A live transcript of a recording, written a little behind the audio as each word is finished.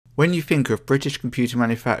When you think of British computer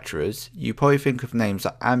manufacturers, you probably think of names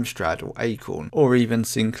like Amstrad or Acorn, or even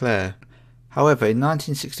Sinclair. However, in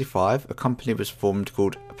 1965, a company was formed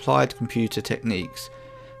called Applied Computer Techniques,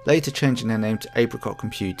 later changing their name to Apricot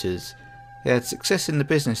Computers. They had success in the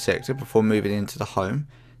business sector before moving into the home.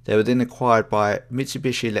 They were then acquired by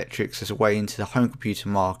Mitsubishi Electric as a way into the home computer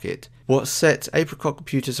market. What set Apricot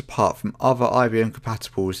Computers apart from other IBM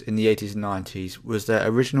compatibles in the 80s and 90s was their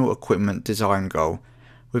original equipment design goal.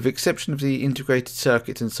 With the exception of the integrated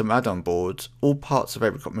circuit and some add-on boards, all parts of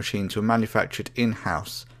Apricot machines were manufactured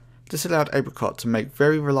in-house. This allowed Apricot to make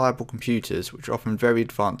very reliable computers which were often very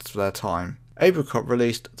advanced for their time. Apricot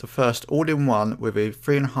released the first all-in-one with a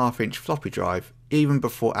 3.5-inch floppy drive even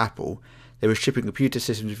before Apple. They were shipping computer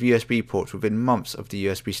systems with USB ports within months of the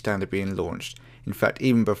USB standard being launched. In fact,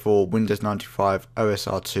 even before Windows 95,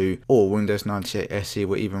 OSR2 or Windows 98 SE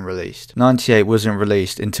were even released. 98 wasn't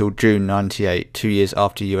released until June 98, 2 years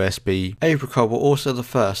after USB. Apricot were also the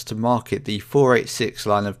first to market the 486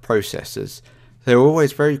 line of processors. They were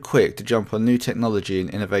always very quick to jump on new technology and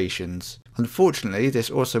innovations. Unfortunately, this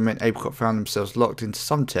also meant Apricot found themselves locked into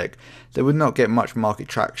some tech that would not get much market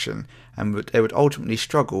traction, and they would ultimately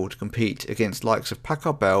struggle to compete against likes of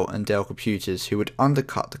Packard Bell and Dell computers who would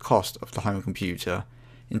undercut the cost of the home computer.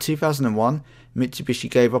 In 2001, Mitsubishi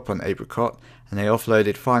gave up on Apricot and they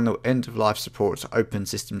offloaded final end-of-life support to Open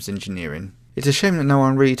Systems Engineering. It's a shame that no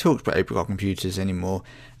one really talks about Apricot computers anymore,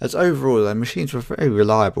 as overall their machines were very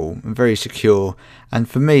reliable and very secure, and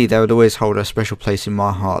for me they would always hold a special place in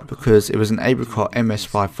my heart because it was an Apricot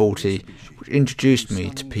MS540 which introduced me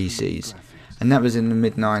to PCs, and that was in the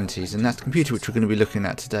mid-90s, and that's the computer which we're going to be looking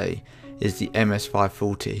at today, is the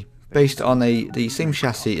MS540. Based on the same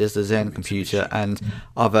chassis as the Zen computer and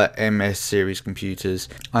other MS series computers.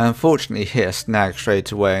 I unfortunately hit a snag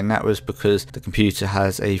straight away, and that was because the computer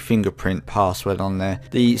has a fingerprint password on there.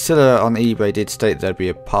 The seller on eBay did state there'd be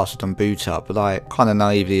a password on boot up, but I kind of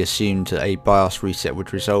naively assumed that a BIOS reset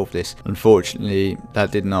would resolve this. Unfortunately,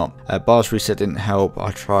 that did not. BIOS reset didn't help.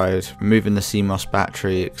 I tried removing the CMOS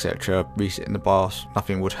battery, etc., resetting the BIOS,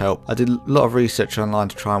 nothing would help. I did a lot of research online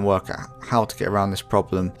to try and work out how to get around this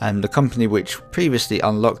problem, and the company which previously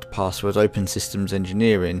unlocked passwords, Open Systems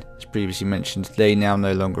Engineering, as previously mentioned, they now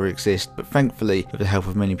no longer exist, but thankfully with the help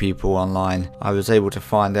of many people online I was able to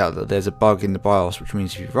find out that there's a bug in the BIOS, which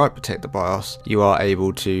means if you write protect the BIOS you are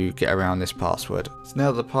able to get around this password. So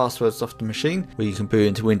now the password's off the machine, where you can boot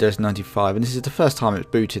into Windows 95, and this is the first time it's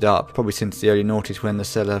booted up, probably since the early noughties when the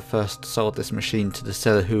seller first sold this machine to the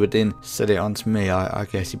seller who would then sell it on to me. I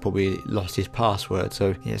guess he probably lost his password,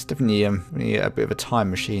 so yeah, it's definitely a bit of a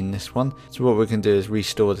time machine, this one. So what we can do is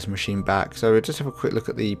restore this machine back. So we'll just have a quick look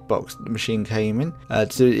at the box that the machine came in.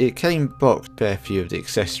 So it came boxed, fair few of the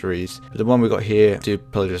accessories, but the one we got here, I do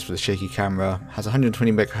apologise for the shaky camera, has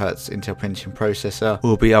 120 MHz Intel Pentium processor.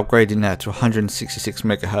 We'll be upgrading that to 166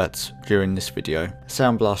 MHz during this video.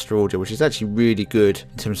 Sound Blaster audio, which is actually really good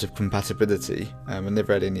in terms of compatibility. I've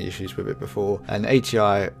never had any issues with it before. An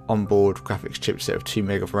ATI onboard graphics chipset of 2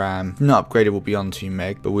 meg of RAM, not upgradable beyond 2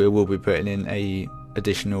 meg, but we will be putting in a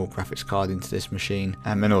additional graphics card into this machine,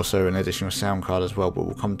 and also an additional sound card as well, but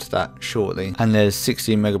we'll come to that shortly. And there's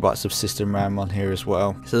 16 megabytes of system RAM on here as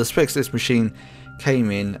well. So the specs of this machine came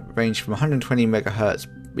in ranged from 120 megahertz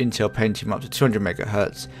Intel Pentium up to 200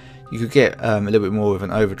 megahertz. You could get a little bit more with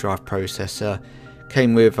an overdrive processor.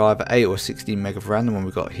 Came with either 8 or 16 meg of RAM. The one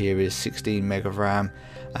we got here is 16 meg of RAM,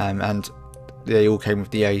 and they all came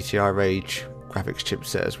with the ATI Rage graphics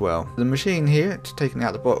chipset as well. The machine here, just taking it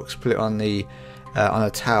out of the box, put it on the on a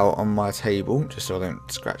towel on my table, just so I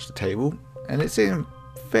don't scratch the table, and it's in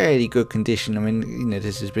fairly good condition. I mean, you know,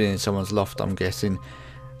 this has been in someone's loft, I'm guessing,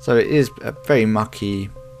 so it is very mucky,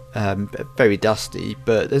 very dusty,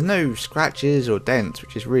 but there's no scratches or dents,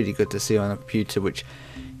 which is really good to see on a computer which,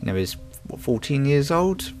 you know, is what, 14 years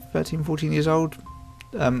old, 13, 14 years old.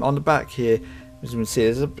 On the back here, as you can see,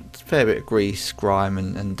 there's a fair bit of grease, grime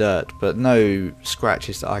and dirt, but no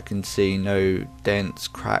scratches that I can see, no dents,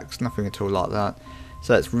 cracks, nothing at all like that.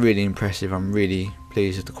 So that's really impressive. I'm really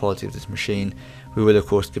pleased with the quality of this machine. We will of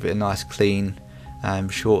course give it a nice clean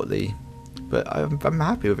shortly, but I'm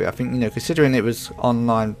happy with it. I think, you know, considering it was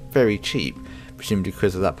online very cheap, presumably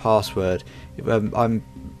because of that password, I'm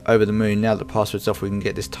over the moon. Now that the password's off, we can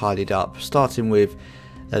get this tidied up, starting with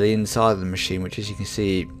the inside of the machine, which, as you can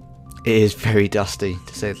see, it is very dusty,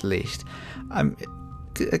 to say the least.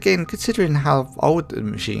 Again, considering how old the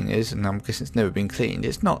machine is, and I'm guessing it's never been cleaned,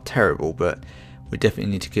 it's not terrible, but we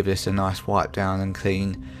definitely need to give this a nice wipe down and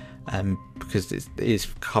clean, because it is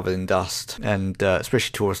covered in dust, and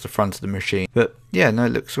especially towards the front of the machine. But yeah, no,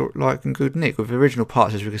 it looks like in good nick with the original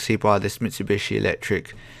parts, as we can see by this Mitsubishi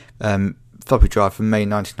Electric floppy drive from May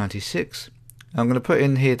 1996. I'm going to put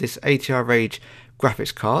in here this ATI Rage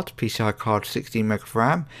graphics card, PCI card 16 meg of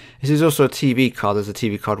RAM. This is also a TV card, as a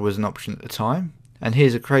TV card was an option at the time. And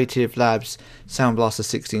here's a Creative Labs Sound Blaster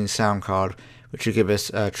 16 sound card, which will give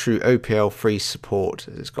us true OPL free support.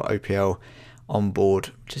 It's got OPL on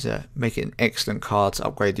board, which is make it an excellent card to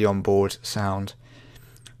upgrade the onboard sound.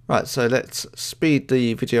 Right, so let's speed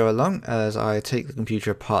the video along as I take the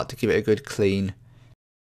computer apart to give it a good clean.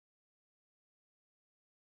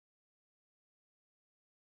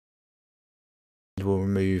 We'll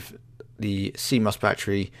remove the CMOS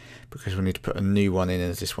battery because we need to put a new one in,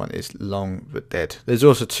 as this one is long but dead. There's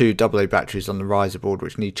also two AA batteries on the riser board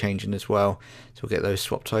which need changing as well, so we'll get those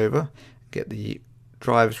swapped over, get the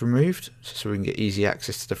drives removed so we can get easy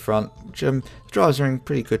access to the front, which the drives are in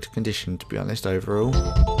pretty good condition, to be honest, overall.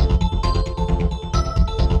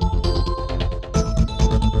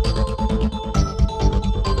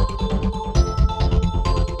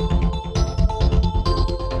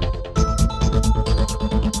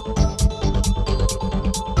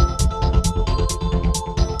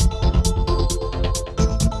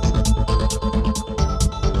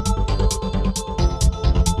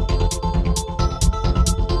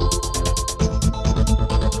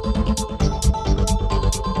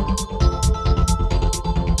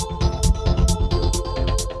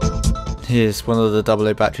 Here's one of the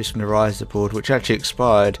AA batteries from the riser board, which actually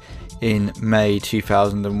expired in May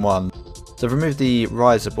 2001. So I've removed the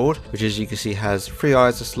riser board, which as you can see has 3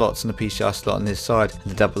 ISA slots and a PCI slot on this side,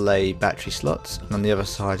 and the AA battery slots, and on the other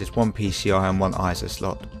side is 1 PCI and 1 ISA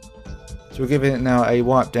slot. So we're giving it now a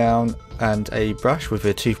wipe down and a brush with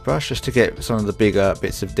a toothbrush just to get some of the bigger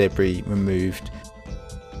bits of debris removed.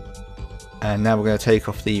 And now we're going to take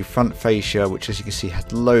off the front fascia, which as you can see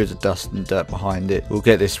has loads of dust and dirt behind it. We'll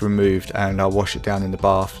get this removed and I'll wash it down in the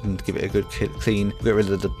bath and give it a good clean. Get rid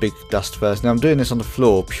of the big dust first. Now I'm doing this on the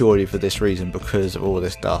floor purely for this reason, because of all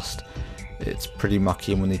this dust. It's pretty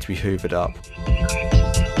mucky and will need to be hoovered up.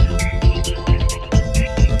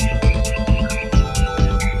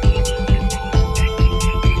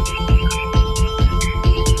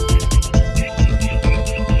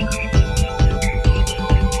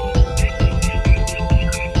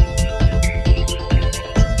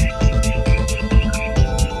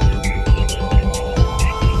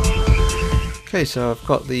 Okay, so I've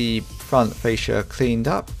got the front fascia cleaned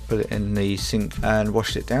up, put it in the sink and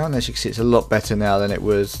washed it down. As you can see, it's a lot better now than it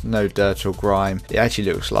was, no dirt or grime. It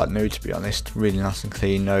actually looks like new, to be honest, really nice and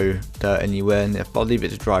clean, no dirt anywhere, and I'll leave it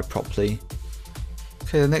to dry properly.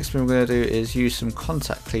 Okay, the next thing we're going to do is use some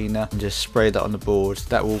contact cleaner and just spray that on the board.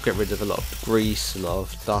 That will get rid of a lot of grease, a lot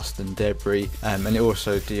of dust and debris, and it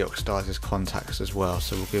also deoxidizes contacts as well,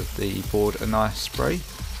 so we'll give the board a nice spray.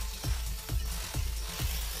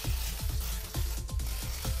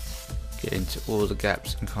 Get into all the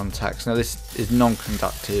gaps and contacts. Now this is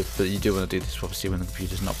non-conductive, but you do want to do this obviously when the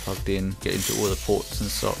computer's not plugged in. Get into all the ports and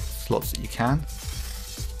slots that you can.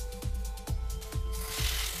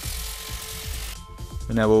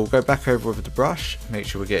 And now we'll go back over with the brush, make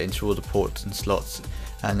sure we get into all the ports and slots.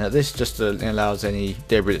 And this just allows any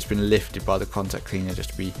debris that's been lifted by the contact cleaner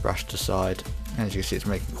just to be brushed aside. And as you can see, it's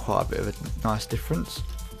making quite a bit of a nice difference.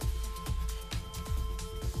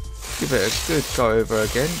 Give it a good go over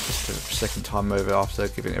again, just a second time over after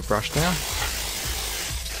giving it a brush down.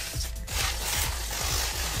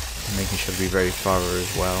 And making sure to be very thorough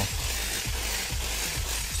as well.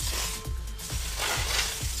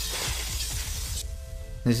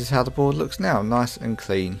 This is how the board looks now, nice and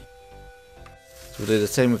clean. So we'll do the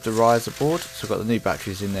same with the riser board. So we've got the new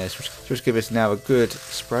batteries in there, so just give us now a good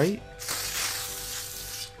spray.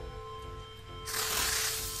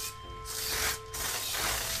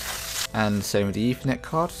 And same with the Ethernet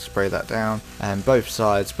card, spray that down, and both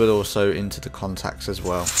sides, but also into the contacts as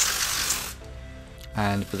well.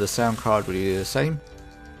 And for the sound card, we'll do the same.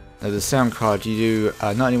 Now the sound card, you do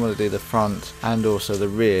not only want to do the front and also the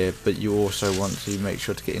rear, but you also want to make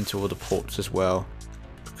sure to get into all the ports as well,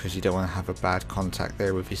 because you don't want to have a bad contact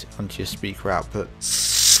there with onto your speaker output.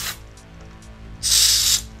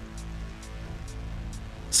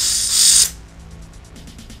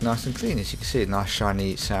 Nice and clean, as you can see, a nice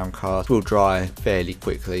shiny sound card. Will dry fairly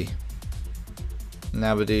quickly.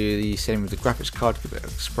 Now we'll do the same with the graphics card, give it a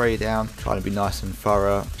spray down, trying to be nice and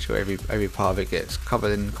thorough, sure every part of it gets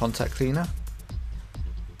covered in contact cleaner.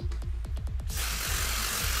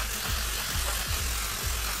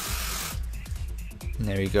 And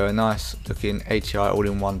there we go, a nice looking ATI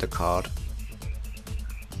all-in-wonder card.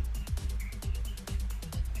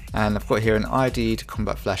 And I've got here an IDE to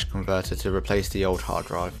combat flash converter to replace the old hard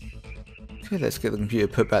drive. Okay, let's get the computer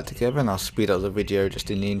put back together, and I'll speed up the video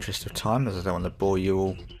just in the interest of time as I don't want to bore you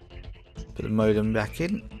all. Put the modem back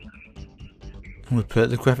in. We'll put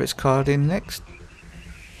the graphics card in next.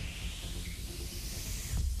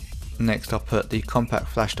 Next I'll put the compact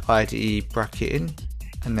flashed IDE bracket in,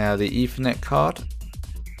 and now the Ethernet card,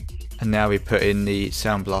 and now we put in the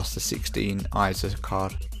Sound Blaster 16 ISA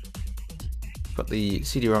card. Got the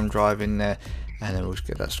CD-ROM drive in there, and then we'll just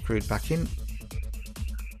get that screwed back in.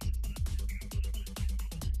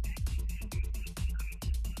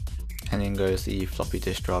 And then goes the floppy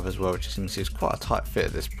disk drive as well, which you can see is quite a tight fit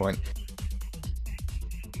at this point.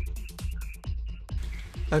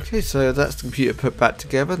 Okay, so that's the computer put back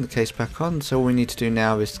together and the case back on. So all we need to do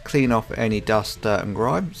now is clean off any dust, dirt and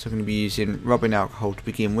grime. So I'm going to be using rubbing alcohol to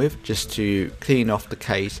begin with, just to clean off the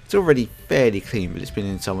case. It's already fairly clean, but it's been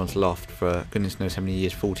in someone's loft for goodness knows how many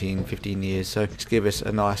years, 14, 15 years. So just give us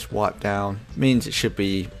a nice wipe down. Means it should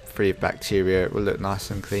be free of bacteria, it will look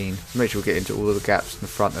nice and clean. Make sure we get into all of the gaps in the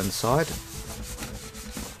front and side.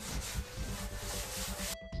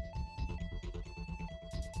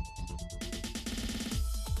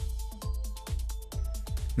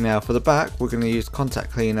 Now for the back, we're going to use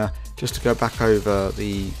contact cleaner just to go back over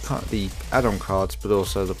the add-on cards, but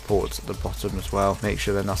also the ports at the bottom as well. Make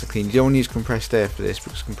sure they're nice and clean. You don't want to use compressed air for this,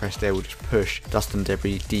 because compressed air will just push dust and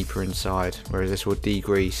debris deeper inside, whereas this will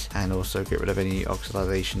degrease and also get rid of any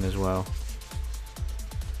oxidation as well.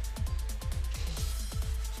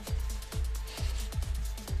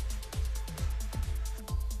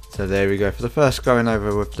 So there we go. For the first going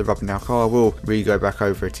over with the rubbing alcohol, I will go back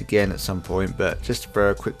over it again at some point, but just for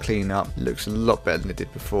a quick clean up, it looks a lot better than it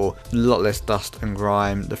did before. A lot less dust and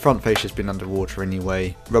grime. The front face has been underwater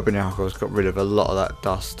anyway. Rubbing alcohol has got rid of a lot of that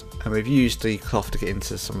dust, and we've used the cloth to get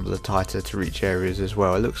into some of the tighter to reach areas as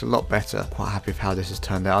well. It looks a lot better. Quite happy with how this has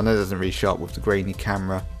turned out. I know it doesn't really show up with the grainy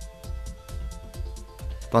camera.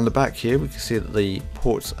 But on the back here, we can see that the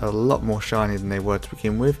ports are a lot more shiny than they were to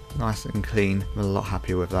begin with. Nice and clean. I'm a lot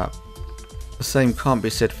happier with that. The same can't be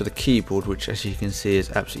said for the keyboard, which as you can see is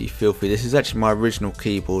absolutely filthy. This is actually my original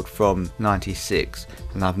keyboard from '96,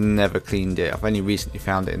 and I've never cleaned it. I've only recently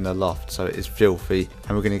found it in the loft, so it is filthy,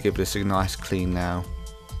 and we're going to give this a nice clean now.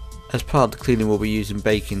 As part of the cleaning, we'll be using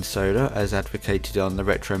baking soda as advocated on the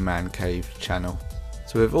TheRetroManCave channel.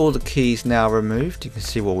 So with all the keys now removed, you can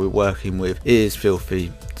see what we're working with is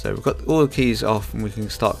filthy. So we've got all the keys off and we can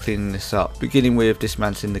start cleaning this up, beginning with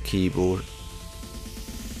dismantling the keyboard.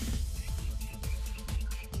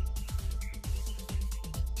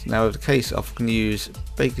 So now with the case off, I'm going to use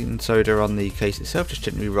baking soda on the case itself, just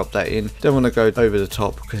gently rub that in. Don't want to go over the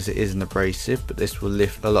top because it is an abrasive, but this will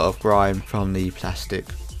lift a lot of grime from the plastic.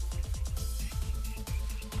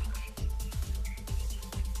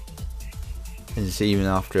 And you see, even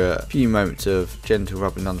after a few moments of gentle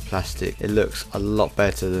rubbing on the plastic, it looks a lot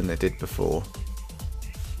better than it did before.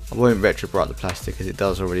 I won't retrobrite the plastic as it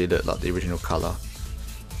does already look like the original colour.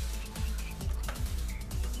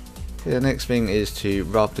 Okay, the next thing is to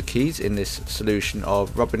rub the keys in this solution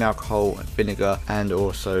of rubbing alcohol, vinegar and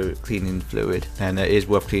also cleaning fluid. And it is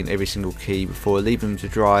worth cleaning every single key before leaving them to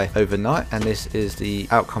dry overnight, and this is the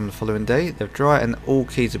outcome the following day. They're dry and all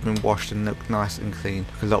keys have been washed and look nice and clean.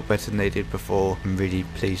 Look a lot better than they did before. I'm really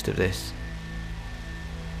pleased with this.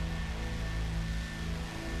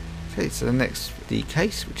 Okay, so the next, the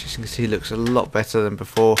case, which as you can see looks a lot better than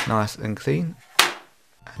before, nice and clean.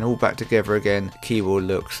 And all back together again. The keyboard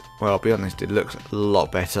looks, well, I'll be honest, it looks a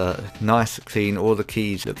lot better. Nice, clean, all the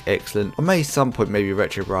keys look excellent. I may at some point maybe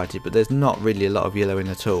retrobrite it, but there's not really a lot of yellowing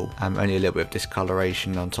at all. Only a little bit of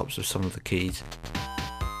discoloration on tops of some of the keys.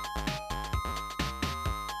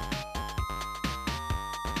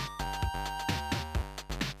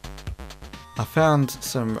 I found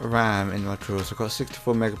some RAM in my drawers. I've got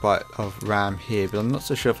 64MB of RAM here, but I'm not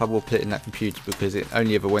so sure if I will put it in that computer because it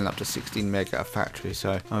only ever went up to 16MB at a factory,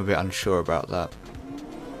 so I'm a bit unsure about that.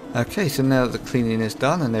 Okay, so now that the cleaning is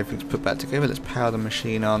done and everything's put back together, let's power the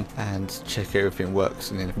machine on and check everything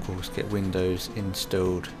works, and then of course get Windows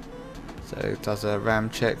installed. So it does a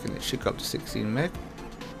RAM check and it should go up to 16MB.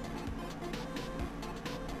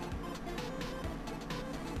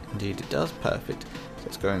 Indeed it does, perfect. So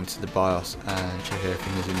let's go into the BIOS and check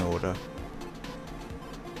everything is in order.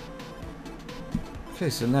 Okay,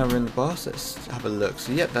 so now we're in the BIOS, let's have a look.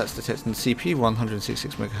 So yep, that's detecting the CPU,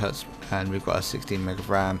 166MHz, and we've got a 16MB of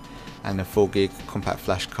RAM, and a 4GB compact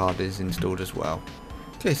flash card is installed as well.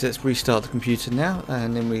 Okay, so let's restart the computer now,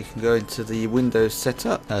 and then we can go into the Windows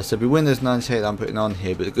setup. So it'll be Windows 98 that I'm putting on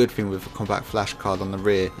here, but the good thing with a compact flash card on the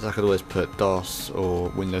rear is I could always put DOS or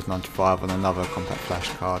Windows 95 on another compact flash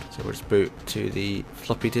card. So we'll just boot to the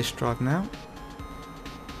floppy disk drive now.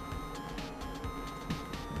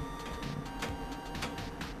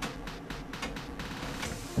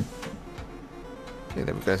 Okay,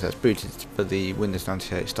 there we go, so that's booted for the Windows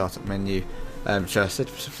 98 startup menu. So I said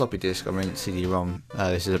floppy disk, I mean CD-ROM.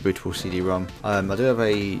 This is a bootable CD-ROM. I do have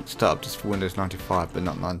a startup disk for Windows 95 but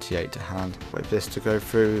not 98 to hand. Wait for this to go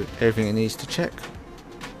through everything it needs to check.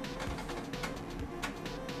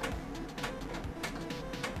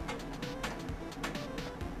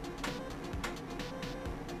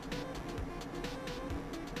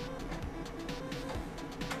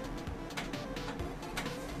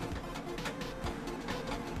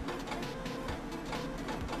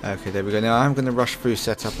 Okay, there we go. Now I'm going to rush through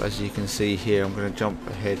setup. As you can see here, I'm going to jump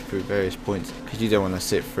ahead through various points because you don't want to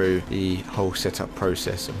sit through the whole setup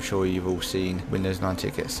process. I'm sure you've all seen Windows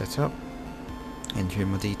 98 get set up. Entering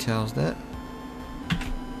my details there.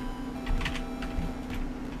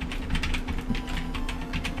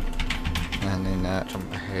 And then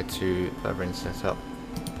jump ahead to the other end setup.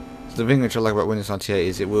 So the thing which I like about Windows 98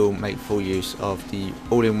 is it will make full use of the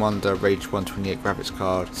all-in-one Rage 128 graphics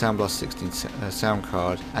card, Sound Blast 16 sound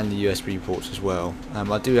card, and the USB ports as well.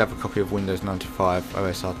 I do have a copy of Windows 95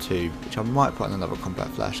 OSR2, which I might put on another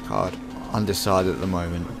compact flash card. Undecided at the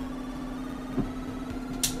moment.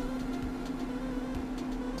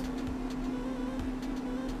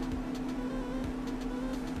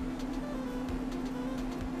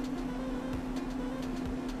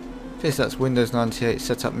 Okay, so that's Windows 98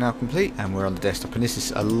 setup now complete, and we're on the desktop, and this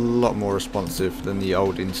is a lot more responsive than the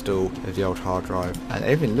old install of the old hard drive, and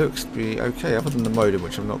everything looks to be okay other than the modem,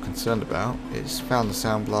 which I'm not concerned about. It's found the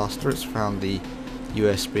Sound Blaster, it's found the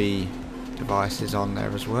USB devices on there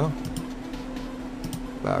as well.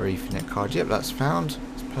 Battery Ethernet card, yep, that's found,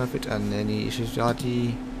 it's perfect. And any issues with the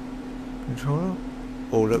ID controller?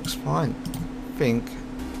 All looks fine. I think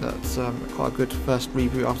that's quite a good first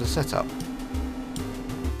reboot after setup.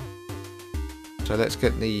 So let's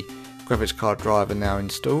get the graphics card driver now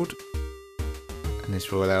installed, and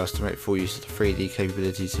this will allow us to make full use of the 3D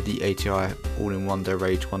capabilities of the ATI all-in-one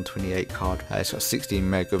Rage 128 card. It's got 16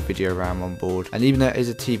 meg of video RAM on board, and even though it is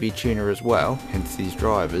a TV tuner as well, hence these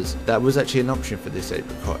drivers, that was actually an option for this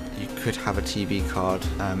Apricot. You could have a TV card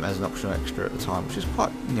as an optional extra at the time, which is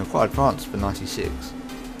quite advanced for 96.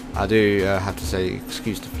 I do have to say,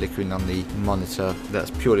 excuse the flickering on the monitor,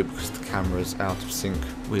 that's purely because the camera is out of sync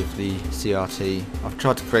with the CRT. I've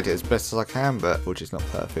tried to correct it as best as I can, but which is not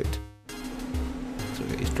perfect. So we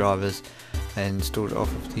get these drivers and installed it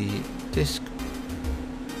off of the disk.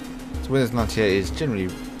 So Windows 98 is generally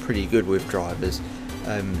pretty good with drivers.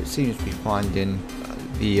 It seems to be finding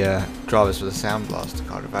the drivers for the Sound Blaster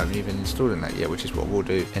card without even installing that yet, which is what we'll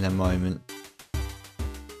do in a moment.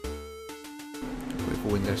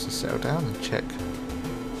 Windows to settle down and check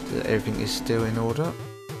that everything is still in order.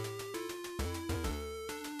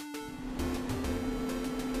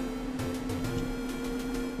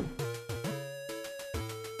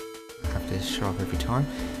 Have this show up every time.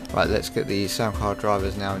 Right, let's get the sound card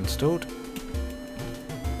drivers now installed.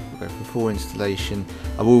 We'll go for full installation.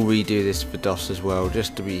 I will redo this for DOS as well,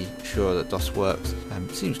 just to be sure that DOS works.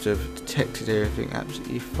 It seems to have detected everything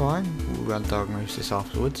absolutely fine. We'll run diagnosis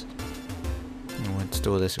afterwards. And we'll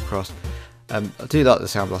install this across. I do like the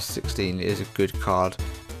Sound Blaster 16, it is a good card.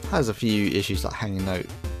 Has a few issues like hanging note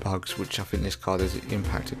bugs, which I think this card is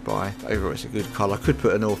impacted by. Overall it's a good card. I could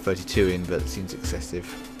put an ALL32 in, but it seems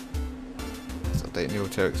excessive. Let's update the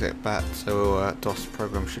auto exec bat, so DOS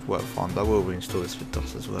program should work fine, but I will reinstall this for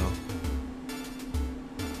DOS as well.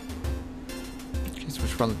 Okay, so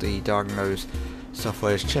let's run the diagnose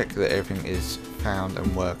software, check that everything is found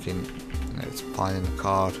and working. It's finding the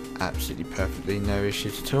card absolutely perfectly, no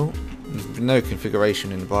issues at all. There's no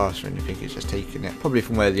configuration in the BIOS or anything, it's just taking it probably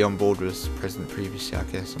from where the onboard was present previously, I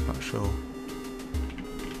guess, I'm not sure.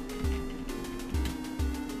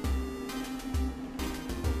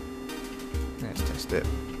 Let's test it.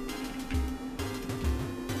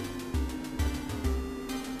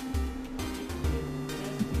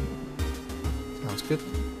 Sounds good.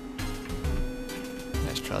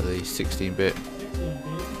 Let's try the 16-bit.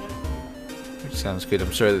 Sounds good.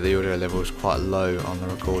 I'm sorry that the audio level is quite low on the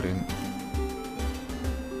recording.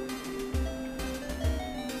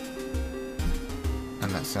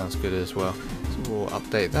 And that sounds good as well. So we'll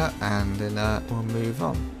update that and then we'll move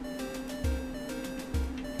on.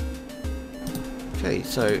 Okay,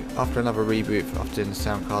 so after another reboot, after doing the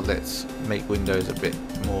sound card, let's make Windows a bit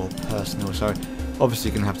more personal. So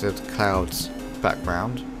Obviously you're going to have the clouds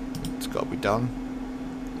background, it's got to be done,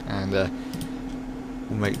 and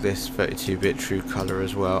we'll make this 32-bit true colour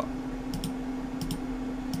as well.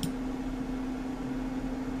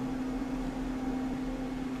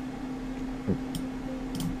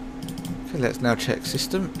 Okay, let's now check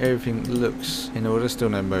system. Everything looks in order, still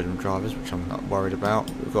no modem drivers, which I'm not worried about.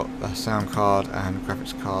 We've got a sound card and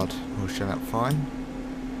graphics card all showing up fine.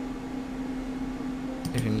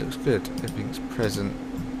 Everything looks good, everything's present.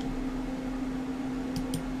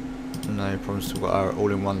 No problems, still got our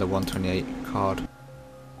all-in-one, the 128 card.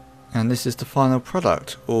 And this is the final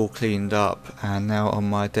product, all cleaned up and now on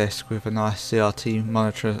my desk with a nice CRT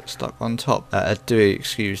monitor stuck on top. Do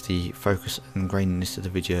excuse the focus and graininess of the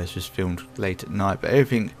video, as was filmed late at night, but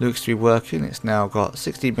everything looks to be working. It's now got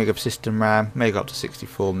 16 meg of system RAM, may go up to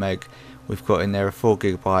 64 meg. We've got in there a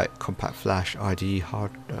 4GB compact flash IDE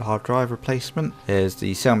hard drive replacement. There's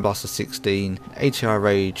the Sound Blaster 16, ATI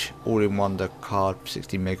Rage all-in-one card,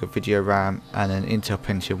 16 meg of video RAM, and an Intel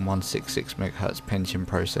Pentium 166 MHz Pentium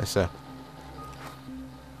processor.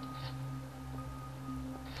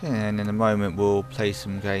 And in a moment we'll play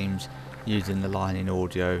some games using the line-in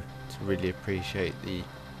audio to really appreciate the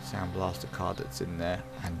Sound Blaster card that's in there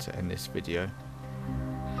and to end this video.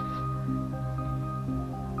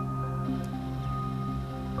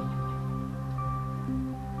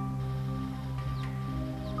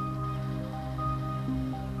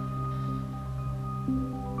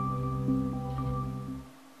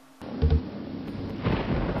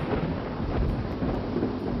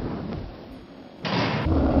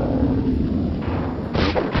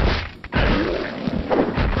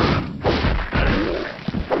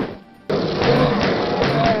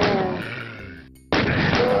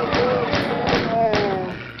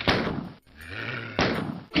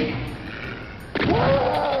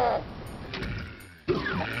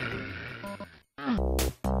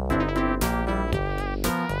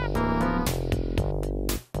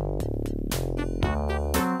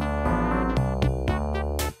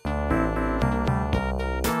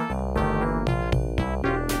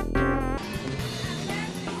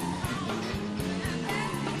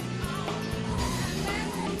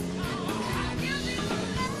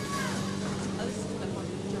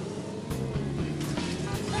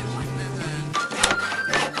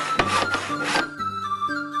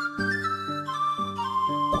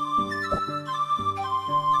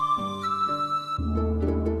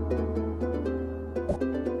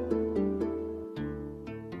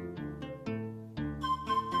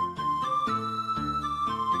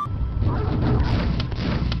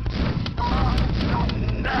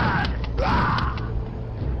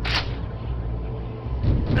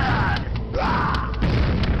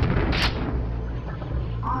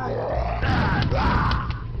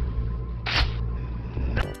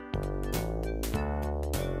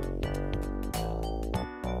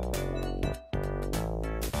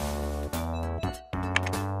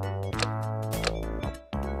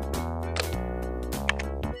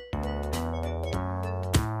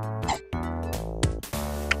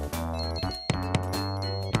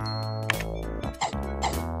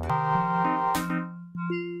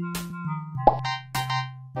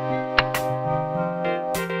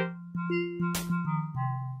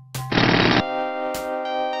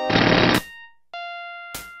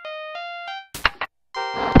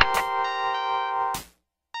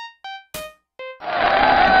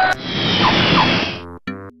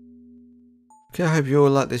 Okay, I hope you all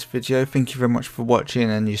like this video. Thank you very much for watching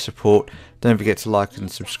and your support. Don't forget to like and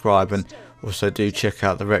subscribe, and also do check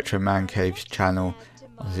out the RetroManCave's channel.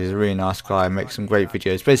 He's a really nice guy and makes some great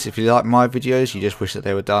videos. Basically, if you like my videos, you just wish that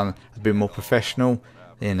they were done a bit more professional,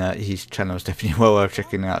 then his channel is definitely well worth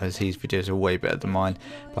checking out, as his videos are way better than mine.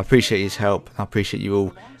 But I appreciate his help, and I appreciate you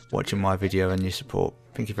all watching my video and your support.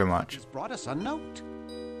 Thank you very much. He's brought us a note.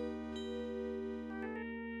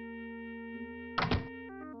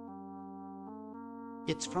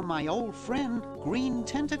 It's from my old friend, Green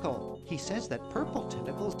Tentacle. He says that Purple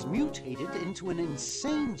Tentacle's mutated into an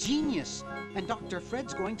insane genius, and Dr.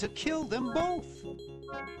 Fred's going to kill them both.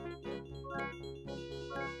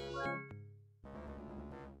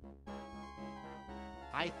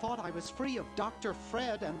 I thought I was free of Dr.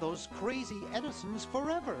 Fred and those crazy Edisons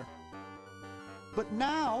forever. But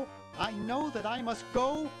now, I know that I must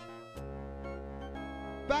go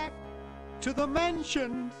back to the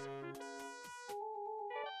mansion.